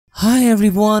Hi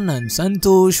everyone, I'm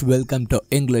Santosh. Welcome to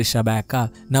English Abaka.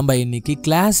 நம்ம இன்னைக்கு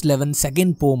class 11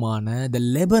 second poem ஆன The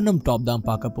Laburnum Top தான்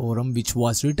பார்க்க போறோம், which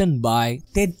was written by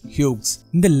Ted Hughes.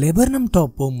 இந்த Laburnum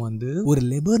Top poem வந்து ஒரு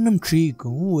Laburnum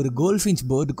treeக்கும் ஒரு Goldfinch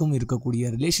birdக்கும்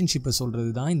இருக்கக்கூடிய ரிலேஷன்ஷிப்பை சொல்றது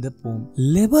தான் இந்த poem.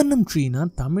 Laburnum treeனா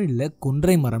தமிழ்ல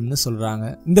கொன்றை மரம்னு சொல்றாங்க.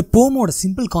 இந்த poemோட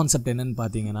சிம்பிள் கான்செப்ட் என்னன்னு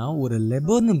பாத்தீங்கன்னா, ஒரு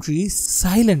Laburnum tree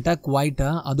சைலண்டா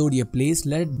குவைட்டா அதோடைய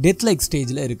பிளேஸ்ல டெத் லைக்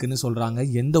ஸ்டேஜ்ல இருக்குன்னு சொல்றாங்க,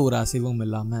 எந்த ஒரு அசைவும்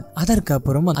இல்லாம.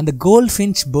 அதற்கப்புறம் அந்த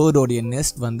கோல்ஃபின்ச் பேர்டோடைய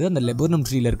நெஸ்ட் வந்து அந்த லெபர்னம்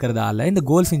ட்ரீல இருக்கிறதால இந்த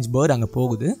கோல்ஃபின்ச் பேர்ட் அங்கே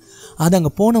போகுது. அது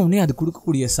அங்கே போன உடனே அது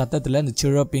கொடுக்கக்கூடிய சத்தத்தில் அந்த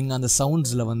chirping அந்த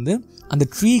சவுண்ட்ஸில் வந்து அந்த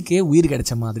ட்ரீக்கே உயிர்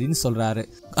கிடைச்ச மாதிரின்னு சொல்கிறாரு.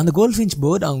 அந்த கோல்ஃபின்ச்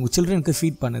பேர்ட் அவங்க சில்ட்ரனுக்கு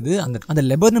ஃபீட் பண்ணுது, அந்த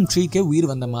லெபர்னம் ட்ரீக்கே உயிர்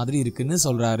வந்த மாதிரி இருக்குன்னு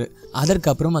சொல்கிறாரு.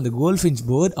 அதற்கப்புறம் அந்த கோல்ஃபின்ச்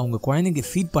பேர்ட் அவங்க குழந்தைங்க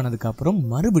ஃபீட் பண்ணதுக்கப்புறம்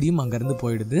மறுபடியும் அங்கேருந்து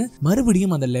போயிடுது.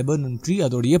 மறுபடியும் அந்த லெபர்னம் ட்ரீ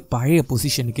அதோடைய பழைய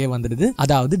பொசிஷனுக்கே வந்துடுது,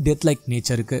 அதாவது டெத் லைக்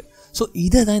நேச்சருக்கு. ஸோ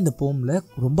இதை தான் இந்த போமில்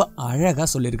ரொம்ப அழகாக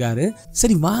சொல்லியிருக்காரு.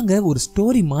 சரி வாங்க ஒரு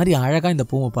ஸ்டோரி மாதிரி அழகாக இந்த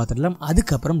போமை பார்த்துடலாம்.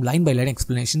 அதுக்கப்புறம் line by line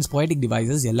explanations, poetic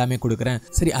devices எல்லாமே கொடுக்குறேன்.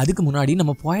 சரி, அதுக்கு முன்னாடி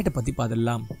நம்ம பொயட்டை பற்றி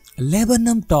பார்த்துடலாம்.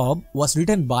 Laburnum Top was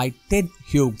written by Ted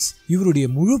Hughes. இவருடைய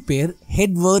முழு பேர்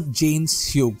Edward James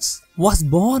Hughes. Was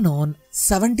born on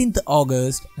 17th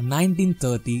August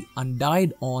 1930 and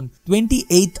died on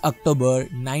 28th October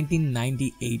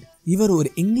 1998. இவர் ஒரு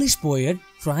English poet,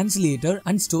 translator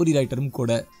and story ரைட்டரும்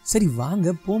கூட. சரி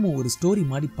வாங்க போமோ ஒரு ஸ்டோரி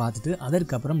மாதிரி பார்த்துட்டு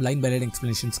அதற்கப்புறம் லைன் பை லைன்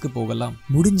எக்ஸ்பிளனேஷன்ஸ்க்கு போகலாம்.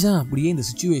 முடிஞ்சா அப்படியே இந்த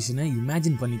சிச்சுவேஷனை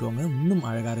இமேஜின் பண்ணிக்கோங்க, இன்னும்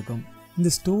அழகா இருக்கும். இந்த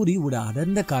ஸ்டோரி ஒரு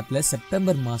அடர்ந்த காட்டுல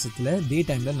செப்டம்பர் மாசத்துல டே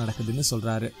டைம்ல நடக்குதுன்னு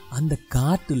சொல்றாரு. அந்த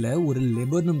காட்டுல ஒரு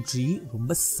லெபர்னம் ட்ரீ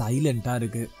ரொம்ப சைலண்டா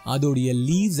இருக்கு. அதோடைய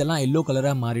லீவ்ஸ் எல்லாம் எல்லோ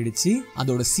கலரா மாறிடுச்சு,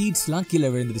 அதோட சீட்ஸ் எல்லாம்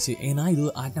கீழே விழுந்துருச்சு, ஏன்னா இது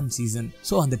ஆட்டம் சீசன்.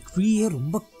 ஸோ அந்த ட்ரீயே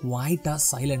ரொம்ப குவைட்டா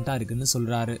சைலண்டா இருக்குன்னு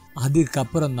சொல்றாரு.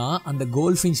 அதுக்கப்புறம் தான் அந்த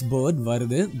கோல்ஃபின்ச் பேர்ட்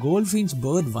வருது. கோல்ஃபின்ச்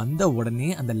பேர்ட் வந்த உடனே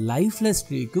அந்த லைஃப்லெஸ்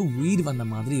ட்ரீக்கு உயிர் வந்த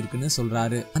மாதிரி இருக்குன்னு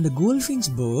சொல்றாரு. அந்த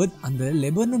கோல்ஃபின்ச் பேர்ட் அந்த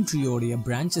லெபர்னம் ட்ரீயோடைய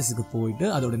பிரான்ச்சஸ்க்கு போயிட்டு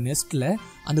அதோட நெஸ்ட்ல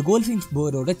அந்த கோல்ஃபின்ச்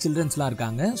பேர்டோட சில்ட்ரன்ஸ்லாம்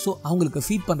இருக்காங்க. ஸோ அவங்களுக்கு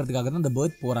ஃபீட் பண்றதுக்காக தான் அந்த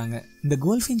பேர்ட் போறாங்க. இந்த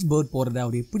கோல்ஃபின்ச் பேர்ட் போறதை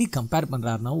அவர் எப்படி கம்பேர்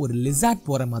பண்றாருன்னா, ஒரு லிசார்ட்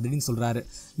போற மாதிரின்னு சொல்றாரு.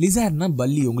 லிசார்ட்னா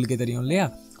பல்லி, உங்களுக்கே தெரியும் இல்லையா?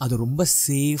 அது ரொம்ப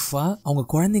சேஃபா அவங்க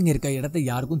குழந்தைங்க இருக்க இடத்த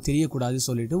யாருக்கும் தெரியக்கூடாது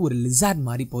சொல்லிட்டு ஒரு லிசார்ட்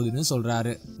மாதிரி போகுதுன்னு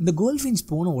சொல்றாரு. இந்த கோல்ஃபின்ச்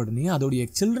போன உடனே அதோடைய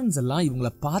சில்ட்ரன்ஸ் எல்லாம்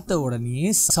இவங்களை பார்த்த உடனே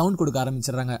சவுண்ட் கொடுக்க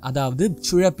ஆரம்பிச்சிடுறாங்க, அதாவது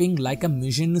chirping like a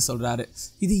machine சொல்றாரு.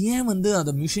 இது ஏன் வந்து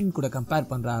அந்த மிஷின் கூட கம்பேர்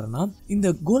பண்றாருன்னா,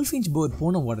 இந்த கோல்ஃபின்ச் பேர்ட்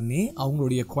போன உடனே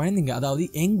அவங்களுடைய குழந்தைங்க, அதாவது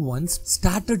young once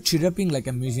started chirping like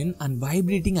a machine and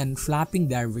vibrating and flapping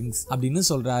their wings அப்படின்னு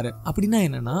சொல்றாரு. அப்படின்னா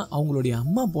என்னன்னா, அவங்களுடைய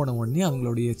அம்மா போன உடனே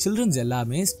அவங்களுடைய சில்ட்ரன்ஸ்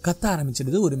எல்லாமே கத்த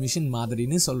ஆரம்பிச்சிடுது, ஒரு மிஷின்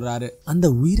மாதிரின்னு சொல்றாரு. அந்த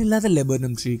உயிரில்லாத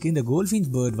லெபர்னம் ட்ரீக்கு இந்த கோல்ஃபின்ச்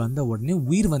பேர்ட் வந்த உடனே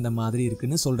உயிர் வந்த மாதிரி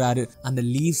இருக்குன்னு சொல்றாரு. அந்த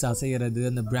லீவ்ஸ் அசைறது,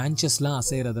 அந்த பிரான்ச்சஸ்லாம்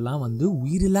அசைறதெல்லாம் வந்து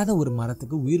உயிரில்லாத ஒரு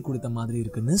மரத்துக்கு உயிர் கொடுத்த மாதிரி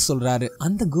இருக்குன்னு சொல்றாரு.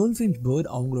 அந்த கோல்ஃபின்ச் பேர்ட்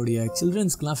அவங்களுடைய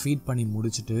சில்ட்ரன்ஸ்க்குலாம் ஃபீட் பண்ணி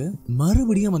முடிச்சுட்டு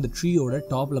மறுபடியும் அந்த ட்ரீயோட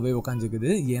டாப்ல போய்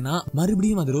உட்காந்துக்குது, ஏன்னா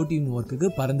மறுபடியும் அந்த ரொட்டீன் ஒர்க்குக்கு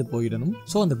பறந்து போயிடணும்.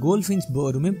 ஸோ அந்த கோல்ஃபின்ச்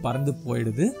பேர்டுமே பறந்து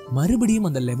போயிடுது. மறுபடியும்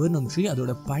அந்த லெபர்னம் ட்ரீ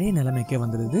அதோட பழைய நிலைமைக்கே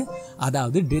வந்துடுது,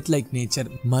 அதாவது டெத் லைக்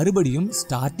நேச்சர். மறுபடியும்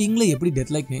ஸ்டார்டிங்ல எப்படி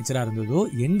டெத் லைக் நேச்சரா இருந்ததோ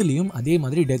எண்ட்லயும் அதே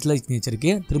மாதிரி டெத் லைக்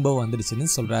நேச்சருக்கே திரும்ப வந்துடுச்சுன்னு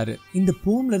சொல்றாரு. இந்த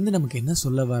போம்ல இருந்து நமக்கு என்ன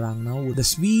சொல்ல வராங்கன்னா, ஒரு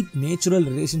sweet natural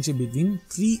relationship between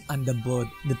tree and the bird.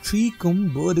 இந்த ட்ரீக்கும்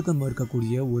பேர்டுக்கும்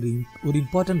இருக்கக்கூடிய ஒரு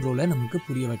இம்பார்ட்டன்ட் ரோலை நமக்கு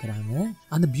புரிய வைக்கிறாங்க.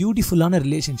 அந்த பியூட்டிஃபுல்லான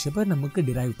ரிலேஷன்ஷிப்பை நமக்கு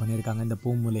டிரைவ் பண்ணியிருக்காங்க இந்த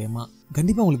போம் மூலமா.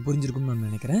 கண்டிப்பா உங்களுக்கு புரிஞ்சிருக்கும்னு நான்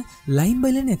நினைக்கிறேன். லைன்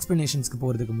பை லைன் எக்ஸ்பிளனேஷன்ஸ்க்கு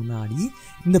போறதுக்கு முன்னாடி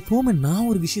இந்த போமை நான்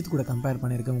ஒரு விஷயத்து கூட கம்பேர்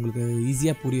பண்ணியிருக்கேன் உங்களுக்கு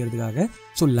ஈஸியா புரியறதுக்காக.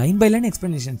 So line by line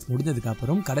explanations முடிஞ்சதுக்கு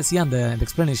அப்புறம் கடைசியா அந்த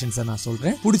எக்ஸ்பிளனேஷன்ஸை நான்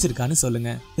சொல்றேன், பிடிச்சிருக்கான்னு சொல்லுங்க.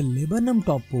 இந்த லெபர்னம்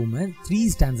டாப் போமை 3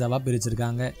 ஸ்டான்ஸாவா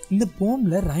பிரிச்சிருக்காங்க. இந்த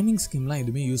போம்ல ரைமிங் ஸ்கீம்லாம்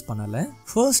எதுவுமே யூஸ் பண்ணல.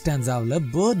 ஃபர்ஸ்ட் ஸ்டான்ஸாவில்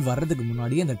பேர்ட் வர்றதுக்கு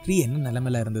முன்னாடி அந்த ட்ரீ என்ன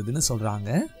நிலைமையில இருந்ததுன்னு சொல்றாங்க.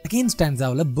 செகண்ட்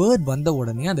ஸ்டான்ஸாவில் பேர்ட் வந்த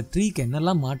உடனே அந்த ட்ரீக்கு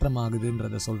என்னெல்லாம் மாற்றம்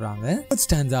ஆகுதுன்றத சொல்றாங்க. தேர்ட்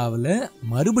ஸ்டான்ஸாவில்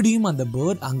மறுபடியும் அந்த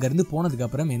பேர்ட் அங்க இருந்து போனதுக்கு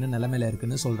அப்புறம் என்ன நிலைமையில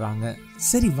இருக்குன்னு சொல்றாங்க.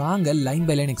 சரி வாங்க லைன்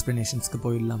பை லைன் எக்ஸ்பிளனேஷன்ஸ்க்கு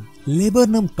போயிடலாம்.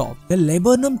 Laburnum Top. The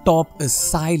Laburnum Top is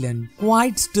silent,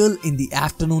 quite still in the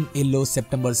afternoon yellow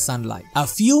September sunlight. A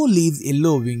few leaves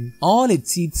yellowing, all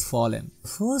its seeds fallen.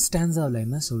 First ஸ்டான்ஸாவில்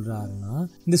என்ன சொல்றாருன்னா,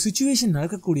 இந்த சிச்சுவேஷன்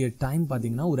நடக்கக்கூடிய டைம்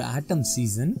பாத்தீங்கன்னா ஒரு ஆட்டம்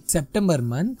சீசன், செப்டம்பர்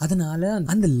மந்த். அதனால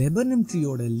அந்த லெபர்னம்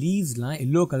ட்ரீயோட லீவ்ஸ்லாம்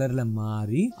yellow கலர்ல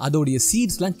மாறி அதோடைய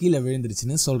சீட்ஸ்லாம் கீழே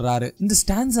விழுந்துருச்சுன்னு சொல்றாரு. இந்த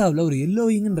ஸ்டான்ஸா ஸ்டான்ஸாவில் ஒரு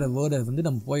எல்லோயிங்ன்ற வேர்டை வந்து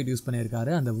நம்ம போயிட்டு யூஸ்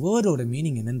பண்ணியிருக்காரு. அந்த வேர்டோட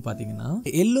மீனிங் என்னன்னு பார்த்தீங்கன்னா,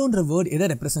 எல்லோன்ற வேர்ட் எதை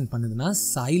ரெப்ரசென்ட் பண்ணுதுன்னா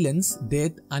silence,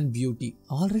 death and beauty.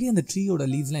 Already அந்த ட்ரீயோட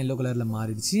லீவ்ஸ்லாம் எல்லோ கலர்ல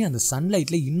மாறிடுச்சு, அந்த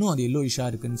சன்லைட்ல இன்னும் அது எல்லோயிஷா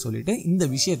இருக்குன்னு சொல்லிட்டு இந்த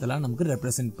விஷயத்தெல்லாம் நமக்கு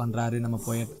ரெப்ரசென்ட் பண்றாரு நம்ம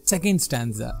poet. Second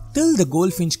stanza. Till the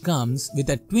goldfinch comes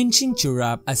with a twinching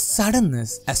chirrup, a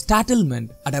suddenness, a startlement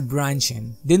at a branching,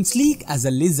 then sleek as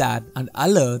a lizard and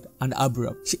alert and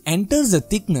abrupt. She enters the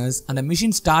thickness and the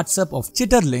machine starts up of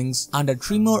chitterlings and a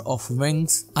tremor of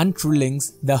wings and trillings.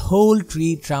 The whole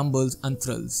tree trembles and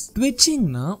thrills. Twitching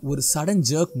na ஒரு sudden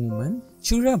jerk movement.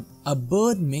 Chirrup, a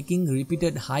bird making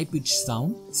repeated high-pitched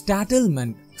sound.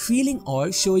 Startlement, feeling or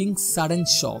showing sudden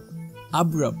shock.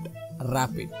 Abrupt,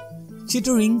 rapid.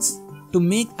 Chitterings, to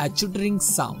make a chittering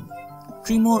sound.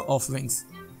 Tremor of wings,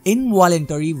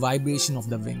 involuntary vibration of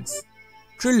the wings.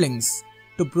 Trillings,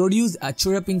 to produce a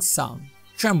chirruping sound.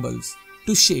 Trembles,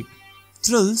 to shake.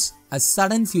 Thrills, a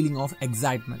sudden feeling of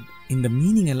excitement. இந்த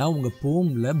meaning எல்லாம் உங்கள்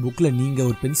போமில் புக்கில் நீங்கள்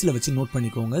ஒரு பென்சிலை வச்சு note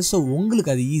பண்ணிக்கோங்க. So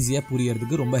உங்களுக்கு அது ஈஸியாக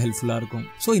புரியறதுக்கு ரொம்ப ஹெல்ப்ஃபுல்லாக இருக்கும்.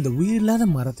 ஸோ இந்த உயிரில்லாத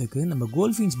மரத்துக்கு நம்ம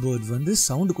கோல்ஃபின்ச் பேர்ட் வந்து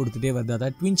சவுண்டு கொடுத்துட்டே வருது,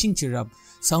 அதாவது ட்வின்ச்சிங் சிரப்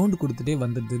சவுண்டு கொடுத்துட்டே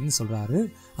வந்ததுன்னு சொல்கிறாரு.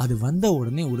 அது வந்த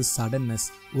உடனே ஒரு சடன்னஸ்,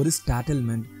 ஒரு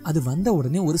ஸ்டாட்டில்மெண்ட், அது வந்த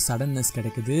உடனே ஒரு சடன்னஸ்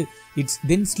கிடைக்குது. It's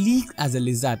then sleek as a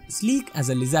lizard. Sleek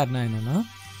as a லிசார்ட்னா என்னென்னா,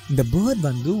 இந்த பேர்ட்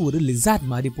வந்து ஒரு லிசார்ட்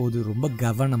மாதிரி போகுது, ரொம்ப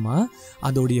கவனமாக.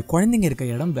 அதோடைய குழந்தைங்க இருக்க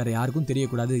இடம் வேறு யாருக்கும்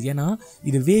தெரியக்கூடாது. ஏன்னா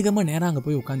இது வேகமாக நேராக அங்கே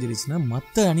போய் உட்காந்துருச்சுன்னா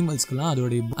மற்ற அனிமல்ஸ்க்கெல்லாம்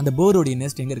அதோடைய அந்த பேர்டோடைய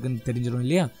நெஸ்ட் எங்கே இருக்குன்னு தெரிஞ்சிடும்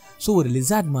இல்லையா. ஸோ ஒரு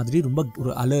லிசார்ட் மாதிரி ரொம்ப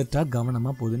ஒரு அலர்ட்டாக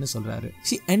கவனமாக போகுதுன்னு சொல்கிறாரு.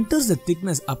 She enters the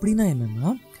thickness. அப்படின்னா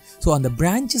என்னென்னா, ஸோ அந்த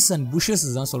பிரான்ச்சஸ் அண்ட் புஷஸ்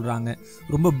தான் சொல்கிறாங்க.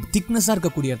 ரொம்ப திக்னஸாக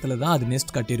இருக்கக்கூடிய இடத்துல தான் அது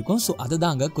நெஸ்ட் கட்டியிருக்கும். ஸோ அதை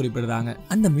தான் அங்கே குறிப்பிடுறாங்க.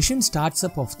 அந்த மிஷன் ஸ்டார்ட்ஸ்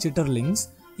அப் ஆஃப் சிட்டர்லிங்ஸ்.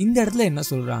 இந்த இடத்துல என்ன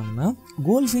சொல்கிறாங்கன்னா,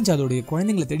 கோல்ஃபின்ச் அதோடைய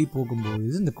குழந்தைங்களை தேடி போகும்போது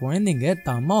இந்த குழந்தைங்க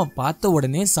அம்மாவை பார்த்த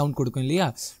உடனே சவுண்ட் கொடுக்கும் இல்லையா.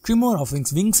 ட்ரிமோர் ஆஃப்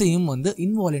விங்ஸ், விங்ஸையும் வந்து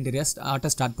இன்வாலண்டரியாக ஆட்ட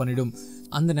ஸ்டார்ட் பண்ணிடும்.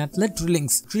 அந்த நேரத்தில்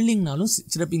ட்ரில்லிங்னாலும்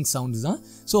சிரப்பிங் சவுண்ட்ஸ் தான்.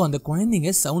 ஸோ அந்த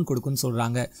குழந்தைங்க சவுண்ட் கொடுக்குன்னு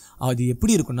சொல்கிறாங்க. அது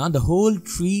எப்படி இருக்குன்னா, the whole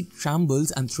tree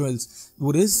trembles and thrills.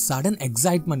 ஒரு சடன்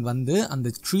எக்ஸைட்மெண்ட் வந்து அந்த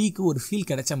ட்ரீக்கு ஒரு ஃபீல்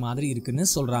கிடைச்ச மாதிரி இருக்குன்னு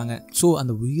சொல்கிறாங்க. ஸோ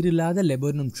அந்த உயிரில்லாத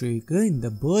லெபர்னம் ட்ரீக்கு இந்த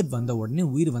பேர்ட் வந்த உடனே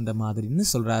உயிர் வந்த மாதிரின்னு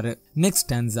சொல்கிறாரு. Next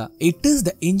stanza. It is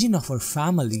the engine of her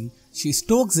family. She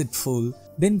stokes it full,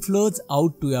 then floats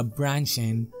out to a branch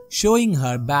end, showing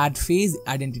her bad face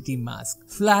identity mask.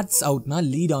 Flats out na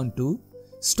lead on to,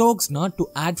 stokes not to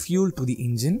add fuel to the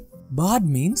engine. Barred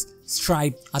means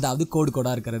stripe, அதாவது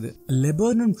கோடா இருக்கிறது.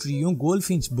 லெபர்னம் ட்ரீயும்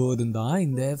கோல்ஃபின்ச் பேர்டும் தான்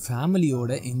இந்த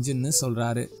ஃபேமிலியோட என்ஜின்னு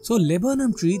சொல்றாரு. So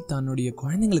லெபர்னம் tree தன்னுடைய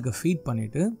குழந்தைங்களுக்கு feet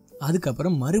பண்ணிட்டு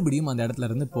அதுக்கப்புறம் மறுபடியும் அந்த இடத்துல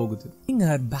இருந்து போகுது. இங்கே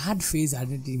பேட் ஃபேஸ்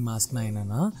ஐடென்டிட்டி மாஸ்க்னா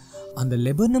என்னன்னா, அந்த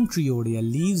லெபர்னம் ட்ரீயோடைய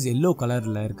லீவ்ஸ் எல்லோ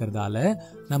கலரில் இருக்கிறதால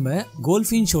நம்ம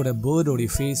கோல்ஃபின்ச்சோட பேர்டோடைய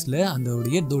ஃபேஸில்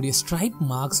அதோடைய ஸ்ட்ரைப்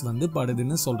மார்க்ஸ் வந்து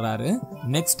படுதுன்னு சொல்கிறாரு.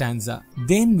 Next stanza.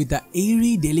 Then with a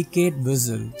eerie delicate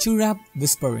whistle, chirrup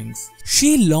whisperings,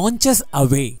 she launches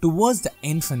away towards the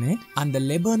infinite and the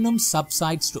laburnum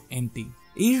subsides to empty.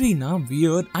 Eerie na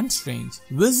weird and strange.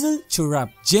 Whistle,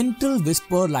 chirrup, gentle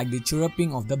whisper like the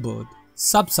chirruping of the bird.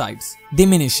 Subsides,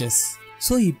 diminishes.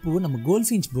 So இப்போ நம்ம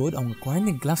கோல்ஃபின்ச் bird அவங்க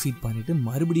குழந்தைங்கலாம் feet பண்ணிட்டு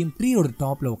மறுபடியும் ட்ரீயோட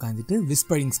டாப்ல உட்காந்துட்டு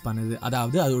விஸ்பரிங்ஸ் பண்ணுது,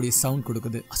 அதாவது அதோடைய சவுண்ட்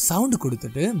கொடுக்குது. சவுண்ட்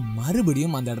கொடுத்துட்டு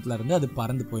மறுபடியும் அந்த இடத்துல இருந்து அது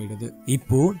பறந்து போயிடுது.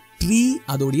 இப்போ ட்ரீ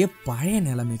அதோடைய பழைய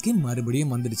நிலைமைக்கு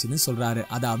மறுபடியும் வந்துடுச்சுன்னு சொல்றாரு,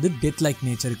 அதாவது டெத் லைக்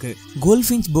நேச்சருக்கு.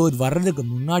 கோல்ஃபின்ச் பேர்ட் வர்றதுக்கு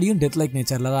முன்னாடியும் டெத் லைக்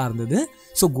நேச்சர்ல தான் இருந்தது.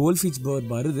 ஸோ கோல்ஃபின்ச் பேர்ட்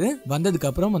வருது, வந்ததுக்கு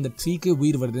அப்புறம் அந்த ட்ரீக்கு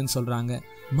உயிர் வருதுன்னு சொல்றாங்க.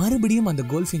 மறுபடியும் அந்த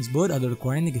கோல்ஃபின்ச் பேர்ட் அதோட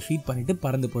குழந்தைக்கு ஃபீட் பண்ணிட்டு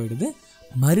பறந்து போயிடுது.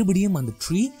 மறுபடியும் அந்த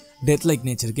ட்ரீ டெத் லைக்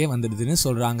நேச்சருக்கே வந்துடுதுன்னு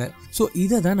சொல்கிறாங்க. ஸோ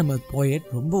இதை தான் நம்ம போயட்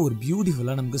ரொம்ப ஒரு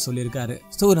பியூட்டிஃபுல்லாக நமக்கு சொல்லியிருக்காரு.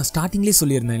 ஸோ நான் ஸ்டார்டிங்லேயே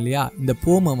சொல்லியிருந்தேன் இல்லையா, இந்த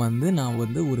போமை வந்து நான்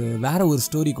வந்து வேற ஒரு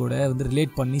ஸ்டோரி கூட வந்து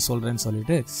ரிலேட் பண்ணி சொல்கிறேன்னு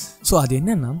சொல்லிட்டு. ஸோ அது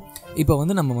என்னென்னா, இப்போ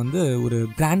வந்து நம்ம வந்து ஒரு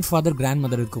கிராண்ட் ஃபாதர் கிராண்ட்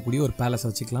மதர் இருக்கக்கூடிய ஒரு பேலஸ்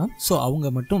வச்சுக்கலாம். ஸோ அவங்க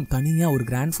மட்டும் தனியாக ஒரு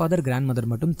கிராண்ட் ஃபாதர் கிராண்ட் மதர்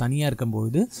மட்டும் தனியாக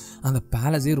இருக்கும்போது அந்த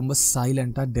பேலஸே ரொம்ப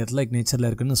சைலண்ட்டாக டெத் லைக் நேச்சரில்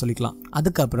இருக்குன்னு சொல்லிக்கலாம்.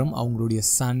 அதுக்கப்புறம் அவங்களுடைய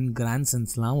சன் கிராண்ட்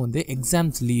சன்ஸ்லாம் வந்து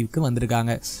எக்ஸாம்ஸ் லீவுக்கு வந்திருக்காங்க.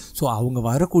 ஸோ அவங்க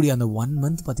வரக்கூடிய அந்த 1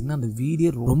 month பார்த்தீங்கன்னா அந்த வீடியோ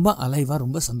ரொம்ப அலைவாக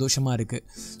ரொம்ப சந்தோஷமாக இருக்குது.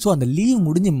 ஸோ அந்த லீவ்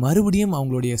முடிஞ்சு மறுபடியும்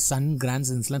அவங்களுடைய சன் கிராண்ட்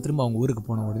சன்ஸ்லாம் திரும்ப அவங்க ஊருக்கு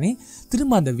போன உடனே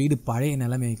திரும்ப அந்த வீடு பழைய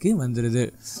நிலைமைக்கு வந்துடுது.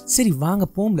 சரி வாங்க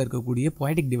போமில் இருக்கக்கூடிய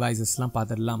பொயட்டிக் டிவைசஸ்லாம்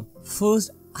பார்த்துடலாம்.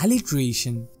 First,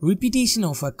 alliteration, repetition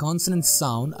of a consonant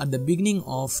sound at the beginning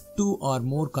of 2 or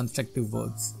more constructive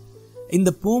words. இந்த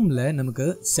போமில் நமக்கு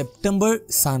செப்டம்பர்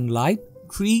சன்லைட்,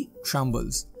 ட்ரீ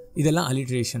trembles, இதெல்லாம்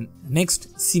alliteration. Next,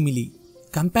 simile,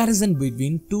 comparison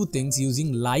between two things using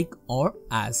like or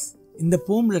as. இந்த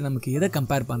போம்ல நமக்கு எதை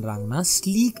compare பண்றாங்கன்னா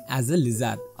sleek as a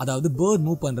lizard, அதாவது bird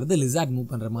move பண்றது lizard move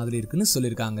பண்ற மாதிரி இருக்குன்னு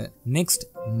சொல்லிருக்காங்க. Next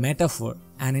metaphor,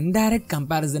 an indirect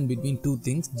comparison between two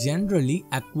things, generally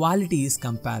a quality is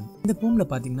compared. இந்த போம்ல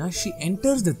பாத்தீங்கன்னா she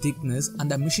enters the thickness and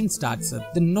the machine starts up.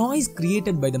 The noise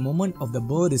created by the movement of the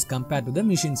bird is compared to the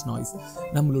machine's noise.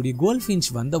 நம்மளுடைய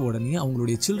கோல்ஃபின்ச் வந்த உடனே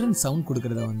அவங்களுடைய children sound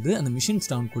கொடுக்கறத வந்து அந்த machine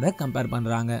sound கூட கம்பேர்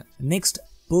பண்றாங்க. Next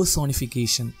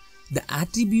personification, the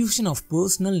attribution of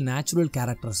personal natural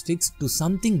characteristics to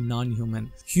something non-human.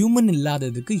 Human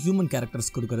இல்லாததுக்கு human characters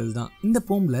கொடுக்கிறது தான். இந்த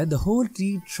போம்ல the whole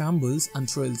tree trembles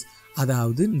and thrills,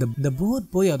 அதாவது இந்த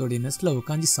பேர்ட் போய் அதோடைய நெஸ்ட்ல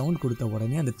உட்காந்து சவுண்ட் கொடுத்த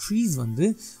உடனே அந்த ட்ரீஸ் வந்து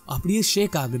அப்படியே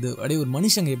ஷேக் ஆகுது, அப்படியே ஒரு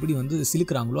மனுஷங்க எப்படி வந்து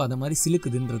சிலுக்குறாங்களோ அதை மாதிரி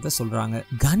சிலுக்குதுன்றத சொல்றாங்க.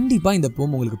 கண்டிப்பா இந்த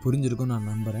போம் உங்களுக்கு புரிஞ்சிருக்கும்னு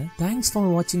நான் நம்புறேன். தேங்க்ஸ்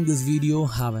ஃபார் வாட்சிங் this video.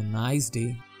 Have a nice day.